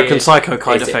disappeared? American Psycho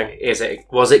kind of thing.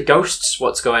 Was it ghosts?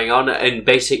 What's going on? And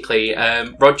basically,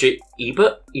 Roger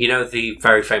Ebert, the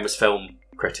very famous film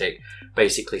critic,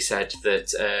 basically said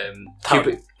that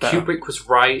Kubrick was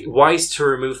wise to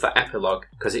remove that epilogue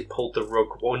because it pulled the rug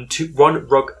one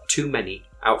rug too many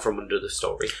out from under the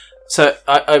story. So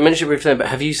I mentioned it briefly, but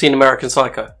have you seen American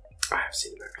Psycho? I have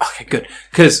seen American Psycho. Okay, good.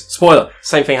 Because, spoiler,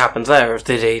 same thing happens there.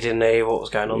 Didn't he? What was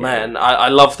going on there? And I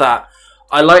love that.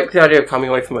 I like the idea of coming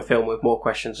away from a film with more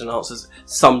questions than answers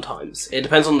sometimes. It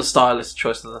depends on the stylist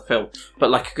choice of the film. But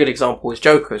like a good example is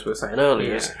Joker, as we were saying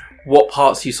earlier, is what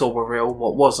parts you saw were real,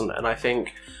 what wasn't. And I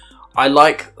think I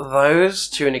like those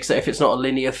to an extent. If it's not a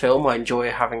linear film, I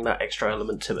enjoy having that extra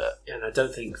element to it. And I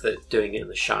don't think that doing it in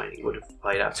The Shining would have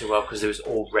played out too well because there was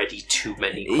already too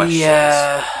many questions.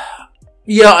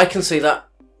 Yeah, I can see that.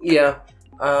 Yeah.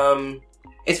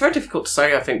 It's very difficult to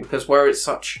say, I think, because where it's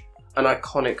such an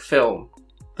iconic film,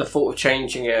 the thought of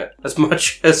changing it as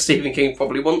much as Stephen King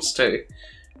probably wants to,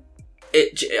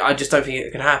 I just don't think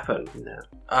it can happen.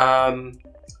 No.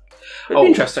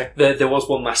 Interesting. There was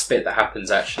one last bit that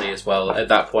happens actually as well. At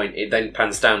that point, it then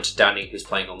pans down to Danny, who's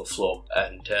playing on the floor,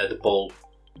 and the ball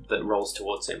that rolls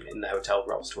towards him in the hotel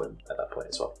rolls to him at that point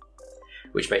as well.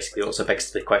 Which basically also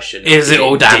begs the question: Is it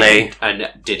all Danny? And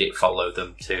did it follow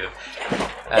them too?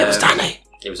 It was Danny.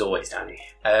 It was always Danny.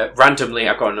 Randomly,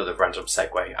 I've got another random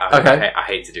segue. Okay. I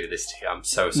hate to do this to you. I'm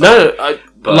so sorry.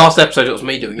 No, last episode it was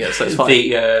me doing it, so it's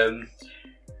fine.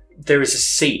 There is a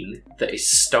scene that is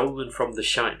stolen from The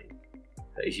Shining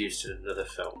that is used in another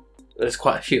film. There's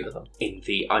quite a few of them. In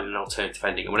an alternative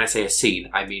ending. And when I say a scene,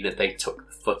 I mean that they took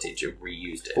the footage and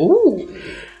reused it. Ooh.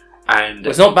 And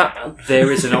it's not Batman.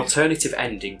 There is an alternative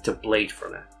ending to Blade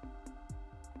Runner.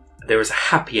 There is a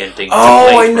happy ending to Blade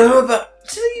Runner. I know about...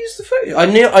 Did they use the footage?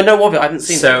 I know of it, I haven't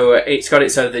seen it. So it's got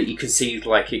it so that you can see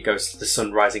like it goes the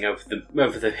sun rising over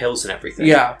the hills and everything.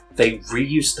 Yeah. They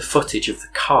reused the footage of the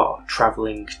car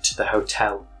travelling to the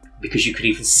hotel because you could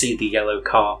even see the yellow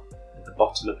car at the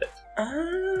bottom of it.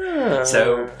 Ah.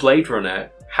 So Blade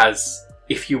Runner has,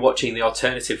 if you're watching the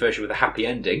alternative version with a happy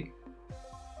ending,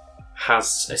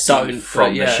 has a scene Don't, from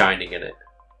but yeah. The Shining in it.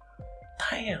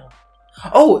 Damn.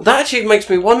 Oh, that actually makes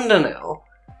me wonder now.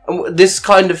 And this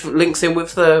kind of links in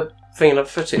with the thing of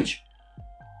footage.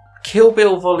 Kill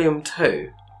Bill Volume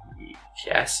 2.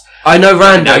 Yes. I know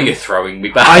random. Now you're throwing me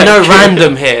back. I know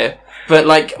random here, but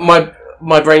like my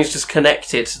brain's just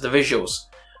connected to the visuals.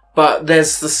 But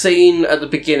there's the scene at the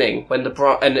beginning when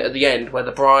and at the end where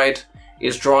the bride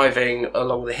is driving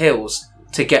along the hills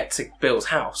to get to Bill's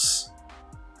house.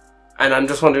 And I'm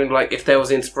just wondering, like, if there was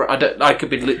inspiration. I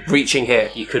could be reaching here.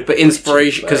 You could, but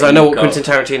inspiration, because I know what Quentin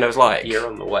Tarantino's like. You're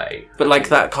on the way. But like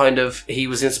that kind of, he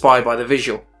was inspired by the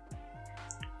visual.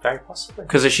 Very possibly.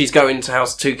 Because if she's going to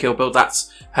House to Kill Bill,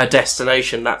 that's her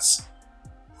destination. That's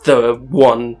the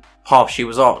one path she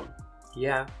was on.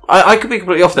 Yeah. I could be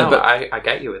completely off there, but I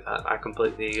get you with that. I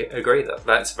completely agree.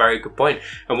 That's a very good point.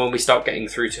 And when we start getting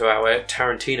through to our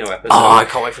Tarantino episode, I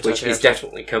can't wait for which Tarantino is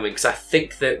definitely coming, because I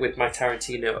think that with my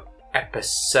Tarantino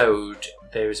episode,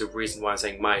 there is a reason why I'm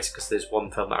saying mice, because there's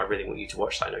one film that I really want you to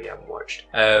watch that I know you haven't watched.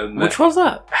 Which one's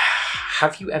that?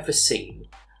 Have you ever seen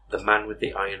The Man with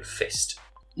the Iron Fist?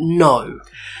 No.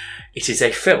 It is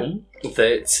a film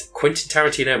that Quentin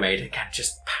Tarantino made. Again,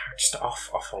 just off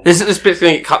on. This bit's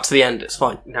going to get cut to the end. It's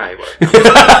fine. No, it won't.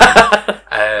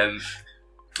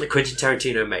 Quentin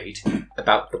Tarantino made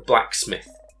about the blacksmith,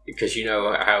 because you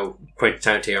know how Quentin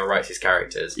Tarantino writes his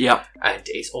characters. Yeah. And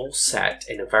it's all set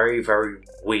in a very, very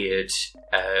weird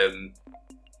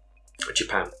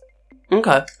Japan.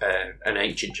 Okay. An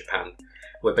ancient Japan,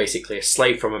 where basically a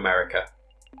slave from America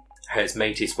has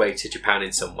made his way to Japan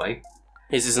in some way.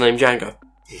 Is his name Django?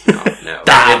 No.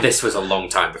 Damn. This was a long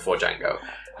time before Django.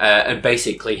 And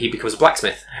basically he becomes a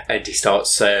blacksmith, and he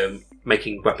starts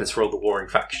making weapons for all the warring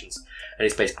factions. And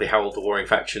it's basically how all the warring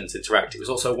factions interact. It was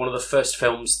also one of the first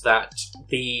films that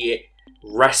the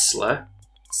wrestler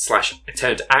 /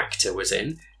 turned actor was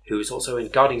in, who was also in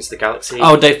Guardians of the Galaxy.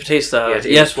 Oh, Dave Bautista. Yeah, it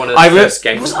yes. was one of the first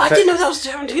games. I didn't know that was a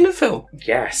Tarantino film.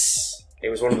 Yes. It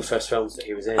was one of the first films that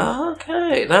he was in.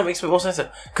 Okay, that makes a bit more sense.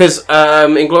 Because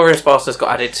Inglourious Basterds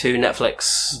got added to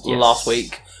Netflix last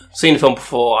week. Seen the film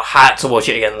before. I had to watch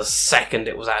it again the second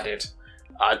it was added.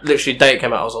 Literally, the day it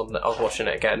came out, I was watching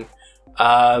it again.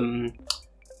 I'm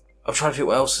trying to think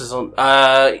what else is on.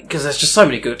 Because there's just so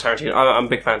many good Tarantino. I'm a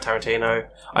big fan of Tarantino.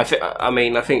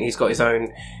 I think he's got his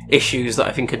own issues that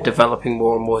I think are developing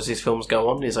more and more as his films go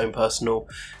on. His own personal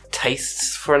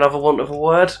tastes, for another want of a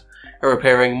word, are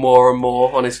appearing more and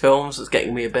more on his films. It's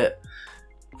getting me a bit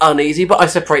uneasy, but I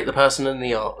separate the person and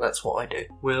the art. That's what I do.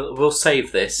 We'll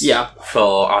save this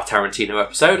for our Tarantino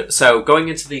episode. So going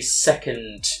into the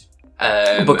second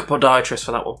book a podiatrist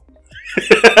for that one.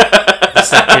 The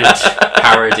second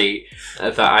parody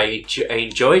that I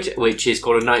enjoyed, which is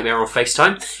called A Nightmare on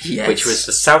FaceTime, yes. which was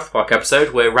the South Park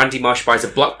episode where Randy Marsh buys a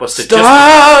Blockbuster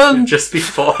just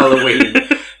before Halloween.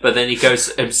 But then he goes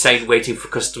insane waiting for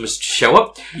customers to show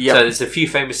up. Yep. So there's a few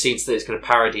famous scenes that it's going to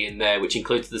parody in there, which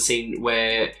includes the scene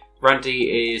where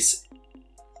Randy is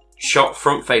shot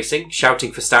front-facing,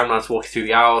 shouting for Stanley walking through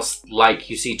the aisles, like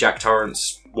you see Jack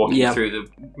Torrance walking through the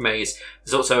maze.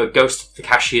 There's also a Ghost of the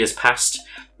Cashier's Past,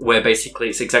 where basically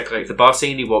it's exactly like the bar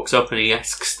scene. He walks up and he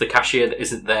asks the cashier that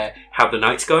isn't there how the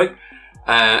night's going.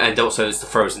 And also there's the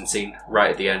Frozen scene right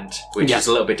at the end, which is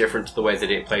a little bit different to the way that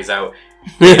it plays out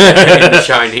in The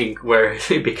Shining, where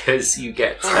because you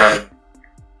get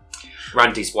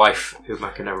Randy's wife, whom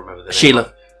I can never remember the name.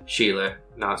 Sheila.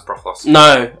 No, it's Broflos.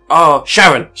 No. Oh,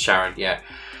 Sharon, yeah.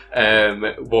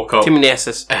 Walk up. Too many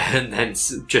S's. And then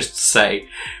just say,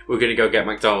 we're going to go get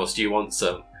McDonald's. Do you want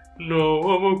some? No,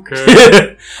 I'm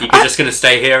okay. You're just going to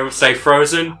stay here and stay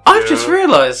frozen? I've just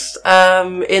realised,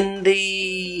 in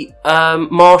the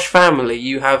Marsh family,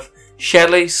 you have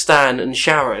Shelley, Stan, and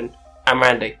Sharon, and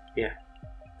Randy. Yeah.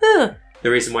 Huh.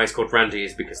 The reason why he's called Randy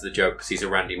is because of the joke, because he's a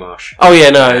Randy Marsh. Oh, yeah,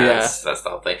 no, That's the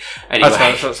whole thing. Anyway.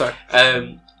 That's sorry.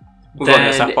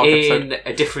 Then in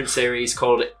a different series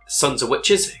called Sons of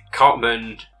Witches,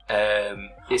 Cartman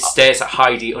stares at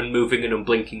Heidi unmoving and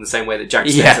unblinking the same way that Jack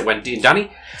stares at Wendy and Danny.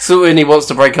 So when he wants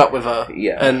to break up with her,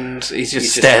 and he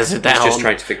just stares her down. He's just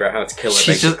trying to figure out how to kill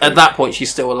her. At that point, she's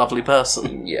still a lovely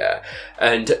person. Yeah.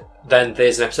 And then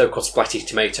there's an episode called Splatty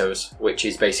Tomatoes, which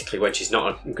is basically when she's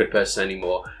not a good person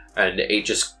anymore, and it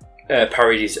just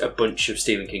parodies a bunch of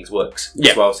Stephen King's works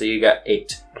as well. So you get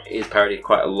it is parodied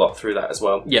quite a lot through that as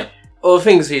well. Yeah. All the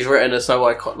things he's written are so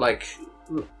iconic. Like,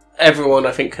 everyone,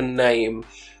 I think, can name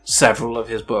several of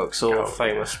his books or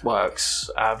famous works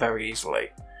very easily.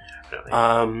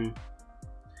 Definitely.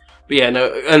 But yeah,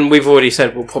 no, and we've already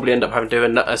said we'll probably end up having to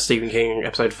do a Stephen King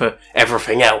episode for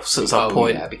everything else at some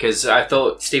point. Yeah, because I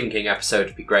thought Stephen King episode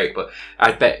would be great, but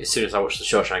I bet as soon as I watch The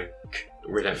Shawshank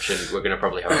Redemption, we're going to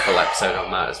probably have a full episode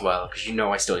on that as well, because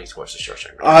I still need to watch The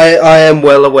Shawshank Redemption. I am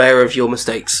well aware of your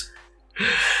mistakes.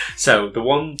 So, the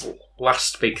one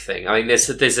last big thing, I mean, there's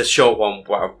a short one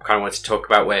what I kind of wanted to talk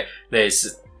about where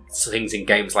there's things in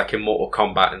games like in Mortal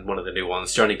Kombat and one of the new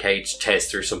ones, Johnny Cage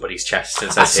tears through somebody's chest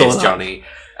and says, "Here's Johnny."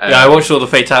 I watched all the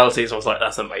fatalities and I was like,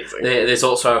 that's amazing. There's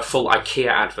also a full IKEA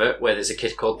advert where there's a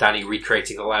kid called Danny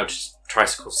recreating a loud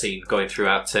tricycle scene going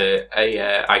throughout to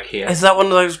a IKEA. Is that one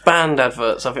of those banned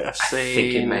adverts I think I've seen? I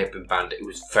think it may have been banned. It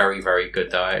was very, very good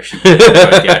though. I actually enjoyed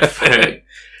the advert.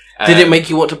 Did it make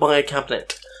you want to buy a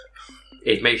cabinet?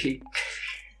 It made you...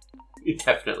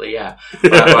 Definitely, yeah.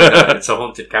 Why not? It's a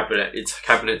haunted cabinet. It's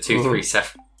cabinet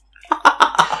 237.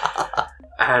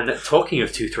 And talking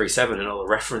of 237 and all the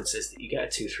references that you get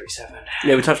at 237.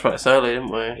 Yeah, we touched about this earlier,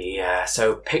 didn't we? Yeah,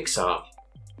 so Pixar.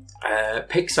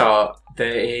 There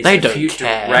is They a don't few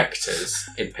care. directors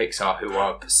in Pixar who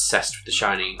are obsessed with The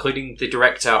Shining, including the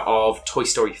director of Toy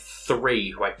Story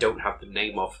 3, who I don't have the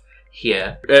name of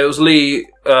here. It was Lee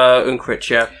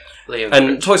Unkrich, yeah. Leo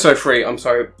And Toy Story 3, I'm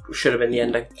sorry, should have been the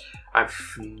ending.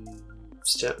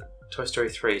 Toy Story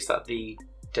 3, is that the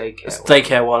daycare It's one?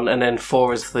 daycare one, and then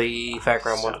 4 is the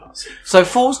fairground one. So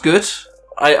 4's good.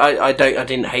 I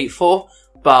didn't hate 4,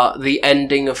 but the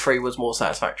ending of 3 was more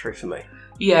satisfactory for me.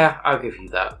 Yeah, I'll give you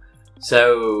that.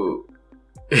 So,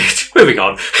 moving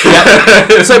on.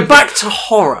 Yeah. So back to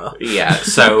horror. Yeah,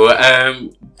 so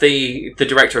the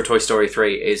director of Toy Story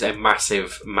 3 is a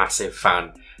massive, massive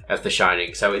fan of The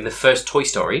Shining. So in the first Toy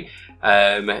Story,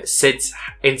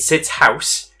 Sid's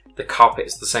house, the carpet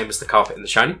is the same as the carpet in The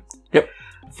Shining. Yep.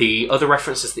 The other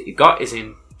references that you got is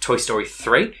in Toy Story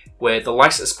 3, where the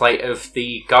license plate of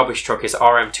the garbage truck is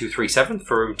RM237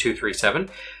 for room 237.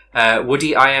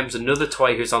 Woody IM's another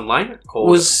toy who's online called...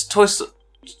 Was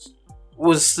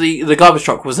the garbage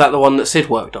truck, was that the one that Sid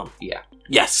worked on? Yeah.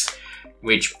 Yes.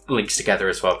 Which links together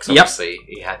as well, because Yep. obviously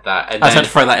he had that. And I just had then to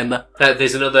throw that in there.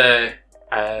 there's another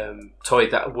toy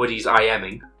that Woody's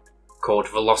IMing called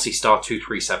Velocity-Star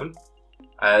 237.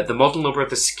 The model number of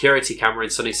the security camera in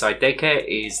Sunnyside Daycare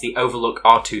is the Overlook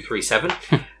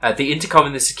R237. The intercom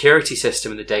in the security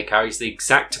system in the daycare is the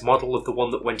exact model of the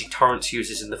one that Wendy Torrance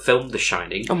uses in the film The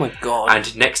Shining. Oh my god.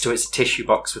 And next to it's a tissue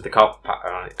box with the carpet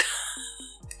pattern on it.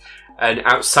 And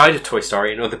outside of Toy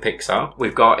Story and other Pixar,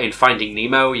 we've got in Finding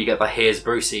Nemo, you get the Here's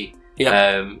Brucey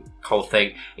whole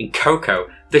thing. In Coco,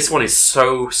 this one is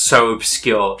so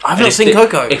obscure. I've not seen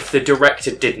Coco. If the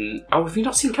director didn't... Oh, have you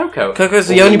not seen Coco? Coco's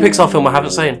the only Pixar film I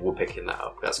haven't seen. We're picking that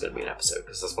up. That's going to be an episode,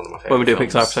 because that's one of my favourite When we do a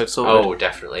films. Pixar episode, so Oh,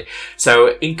 definitely.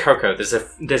 So, in Coco, there's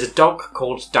a dog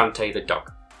called Dante the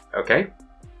dog. Okay?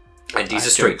 And he's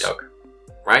a street dog.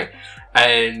 Right?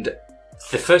 And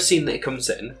the first scene that it comes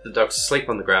in, the dog's asleep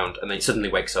on the ground, and then it suddenly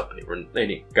wakes up and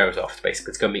it goes off,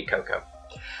 basically, to go meet Coco.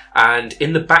 And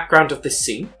in the background of this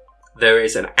scene, there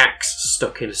is an axe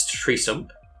stuck in a tree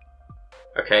stump.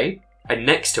 Okay? And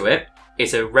next to it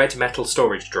is a red metal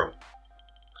storage drum.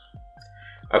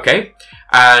 Okay?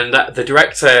 And the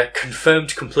director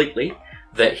confirmed completely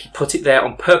that he put it there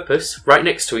on purpose, right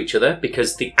next to each other,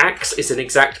 because the axe is an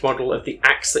exact model of the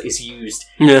axe that is used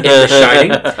in The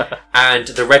Shining, and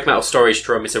the red metal storage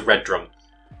drum is a red drum.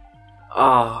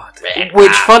 Oh, Red which,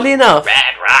 rum. funnily enough,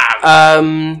 Red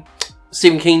rum!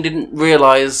 Stephen King didn't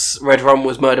realise Red Rum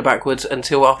was Murder Backwards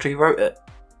until after he wrote it.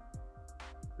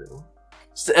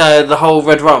 The whole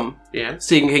Red Rum, Yeah.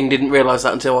 Stephen King didn't realise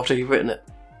that until after he'd written it.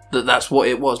 That's what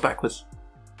it was backwards.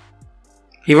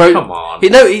 He wrote... Come on.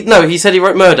 He said he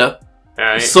wrote Murder,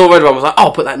 Right. saw Red Rum, was like, oh,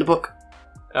 I'll put that in the book.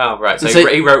 Oh, right. So, So-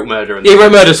 he wrote Murder. And He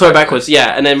wrote Murder, saw it backwards,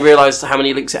 yeah, and then realised how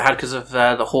many links it had because of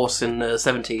the horse in the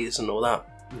 70s and all that.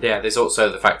 Yeah, there's also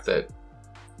the fact that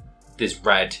there's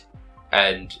red,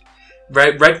 and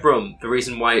red rum. The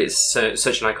reason why it's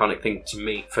such an iconic thing to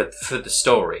me for the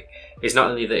story is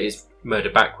not only that it's murder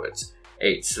backwards.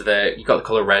 It's that you got the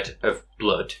colour red of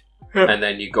blood, and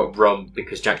then you got rum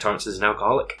because Jack Torrance is an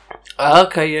alcoholic.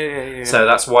 Okay, yeah. So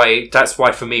that's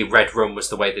why for me red rum was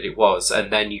the way that it was,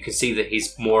 and then you can see that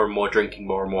he's more and more drinking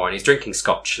more and more, and he's drinking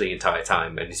scotch the entire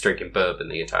time, and he's drinking bourbon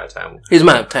the entire time. He's a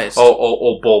man of taste.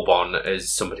 Or Bourbon,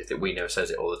 as somebody that we know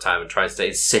says it all the time and tries to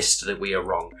insist that we are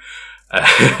wrong.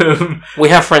 We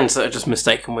have friends that are just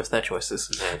mistaken with their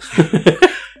choices.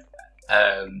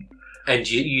 And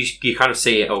you kind of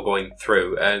see it all going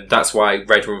through, and that's why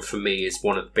Red Rum for me is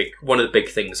one of the big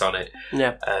things on it.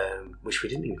 Yeah. Which we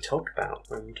didn't even talk about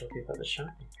when we were talking about The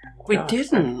Shining. We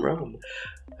didn't. Red Rum.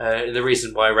 And the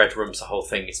reason why Red Rum's the whole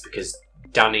thing is because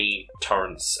Danny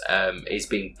Torrance is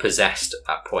being possessed at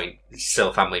that point. It's still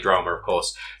a family drama, of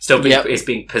course. Is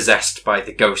being possessed by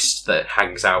the ghost that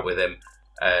hangs out with him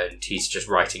and he's just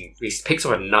writing. He picks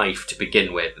up a knife to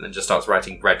begin with, and then just starts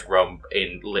writing red rum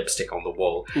in lipstick on the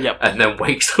wall. Yep. And then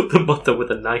wakes up the mother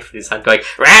with a knife in his hand, going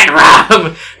red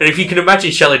rum. And if you can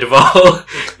imagine Shelley Duvall,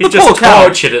 he's just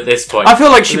tortured at this point. I feel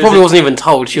like she probably wasn't even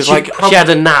told. She was she had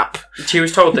a nap. She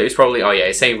was told that it's probably, oh yeah,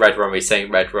 he's saying red rum, he's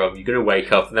saying red rum. You're gonna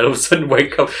wake up, and then all of a sudden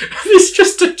wake up. There's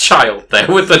just a child there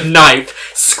with a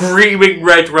knife, screaming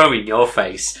red rum in your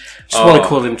face. Just want to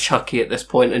call him Chucky at this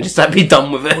point and just be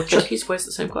done with it. Well, Chucky wears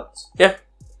the same clothes. Yeah.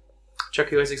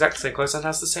 Chucky wears exactly the same clothes and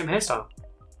has the same hairstyle.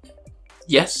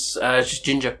 Yes, it's just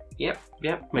ginger. Yep.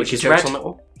 Which is red. red. On that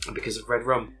one. Because of red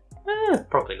rum.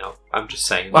 Probably not. I'm just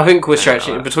saying. I think we're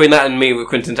stretching. Between that and me with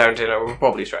Quentin Tarantino, we're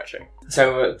probably stretching.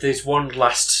 So there's one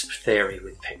last theory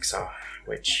with Pixar,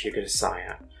 which you're going to sigh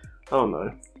at. Oh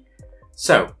no.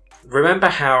 So, remember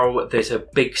how there's a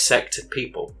big sect of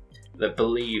people that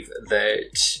believe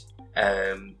that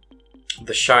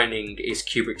The Shining is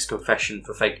Kubrick's confession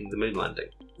for faking the moon landing?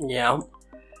 Yeah.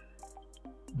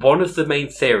 One of the main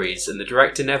theories, and the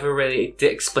director never really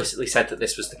explicitly said that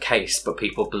this was the case, but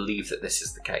people believe that this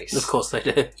is the case. Of course they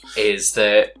do. Is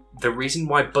that the reason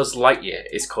why Buzz Lightyear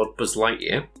is called Buzz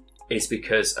Lightyear is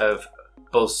because of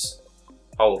Buzz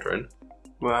Aldrin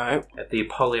Right. at the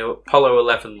Apollo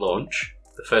 11 launch,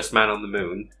 the first man on the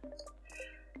moon,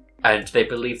 and they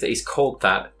believe that he's called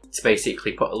that to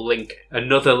basically put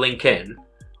another link in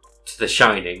to The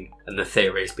Shining and the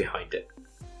theories behind it.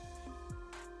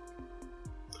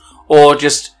 Or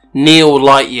just Neil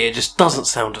Lightyear just doesn't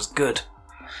sound as good.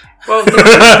 Well, they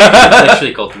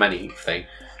literally called them anything.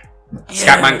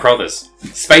 Scatman Crothers.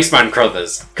 Spaceman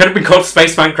Crothers. Could have been called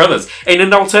Spaceman Crothers. In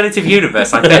an alternative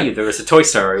universe, I bet you there is a Toy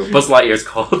Story where Buzz Lightyear is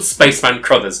called Spaceman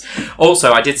Crothers.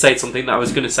 Also, I did say something that I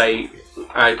was going to say.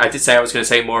 I did say I was going to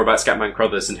say more about Scatman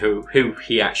Crothers and who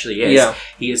he actually is. Yeah.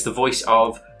 He is the voice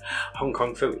of Hong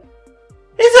Kong Phooey.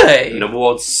 Is he? An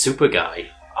awards super guy.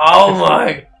 Oh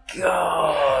my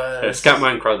god.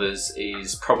 Scatman Crothers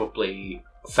is probably,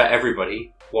 for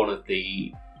everybody, one of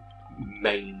the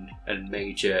main and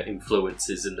major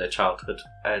influences in their childhood,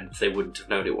 and they wouldn't have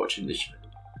known it watching the show.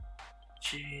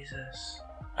 Jesus.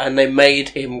 And they made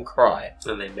him cry.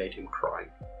 And they made him cry.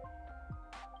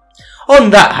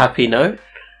 On that happy note.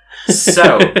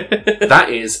 So, that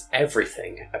is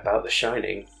everything about The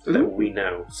Shining that we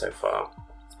know so far.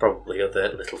 Probably other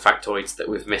little factoids that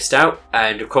we've missed out.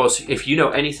 And of course, if you know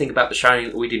anything about The Shining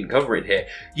that we didn't cover in here,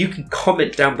 you can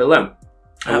comment down below.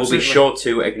 And we'll be sure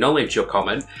to acknowledge your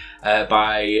comment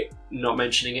by not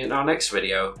mentioning it in our next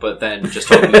video, but then just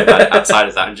talking about it outside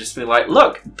of that and just be like,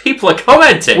 look, people are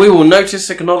commenting! We will notice,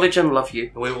 acknowledge and love you.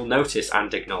 We will notice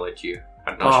and acknowledge you.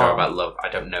 I'm not sure about love. I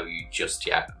don't know you just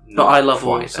yet. But I love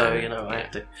all, so, I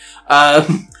have to.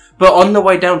 But on the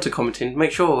way down to commenting,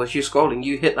 make sure as you're scrolling,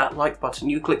 you hit that like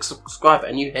button, you click subscribe,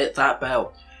 and you hit that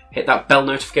bell. Hit that bell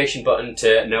notification button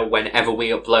to know whenever we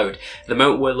upload. At the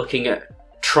moment, we're looking at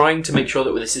trying to make sure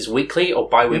that this is weekly or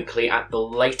bi-weekly at the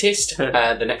latest.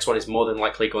 The next one is more than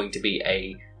likely going to be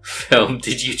a film.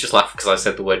 Did you just laugh because I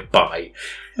said the word bye?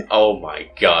 Oh my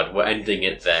god, we're ending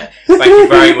it there. Thank you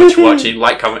very much for watching.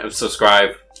 Like, comment and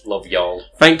subscribe. Love y'all.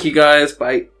 Thank you guys.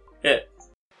 Bye.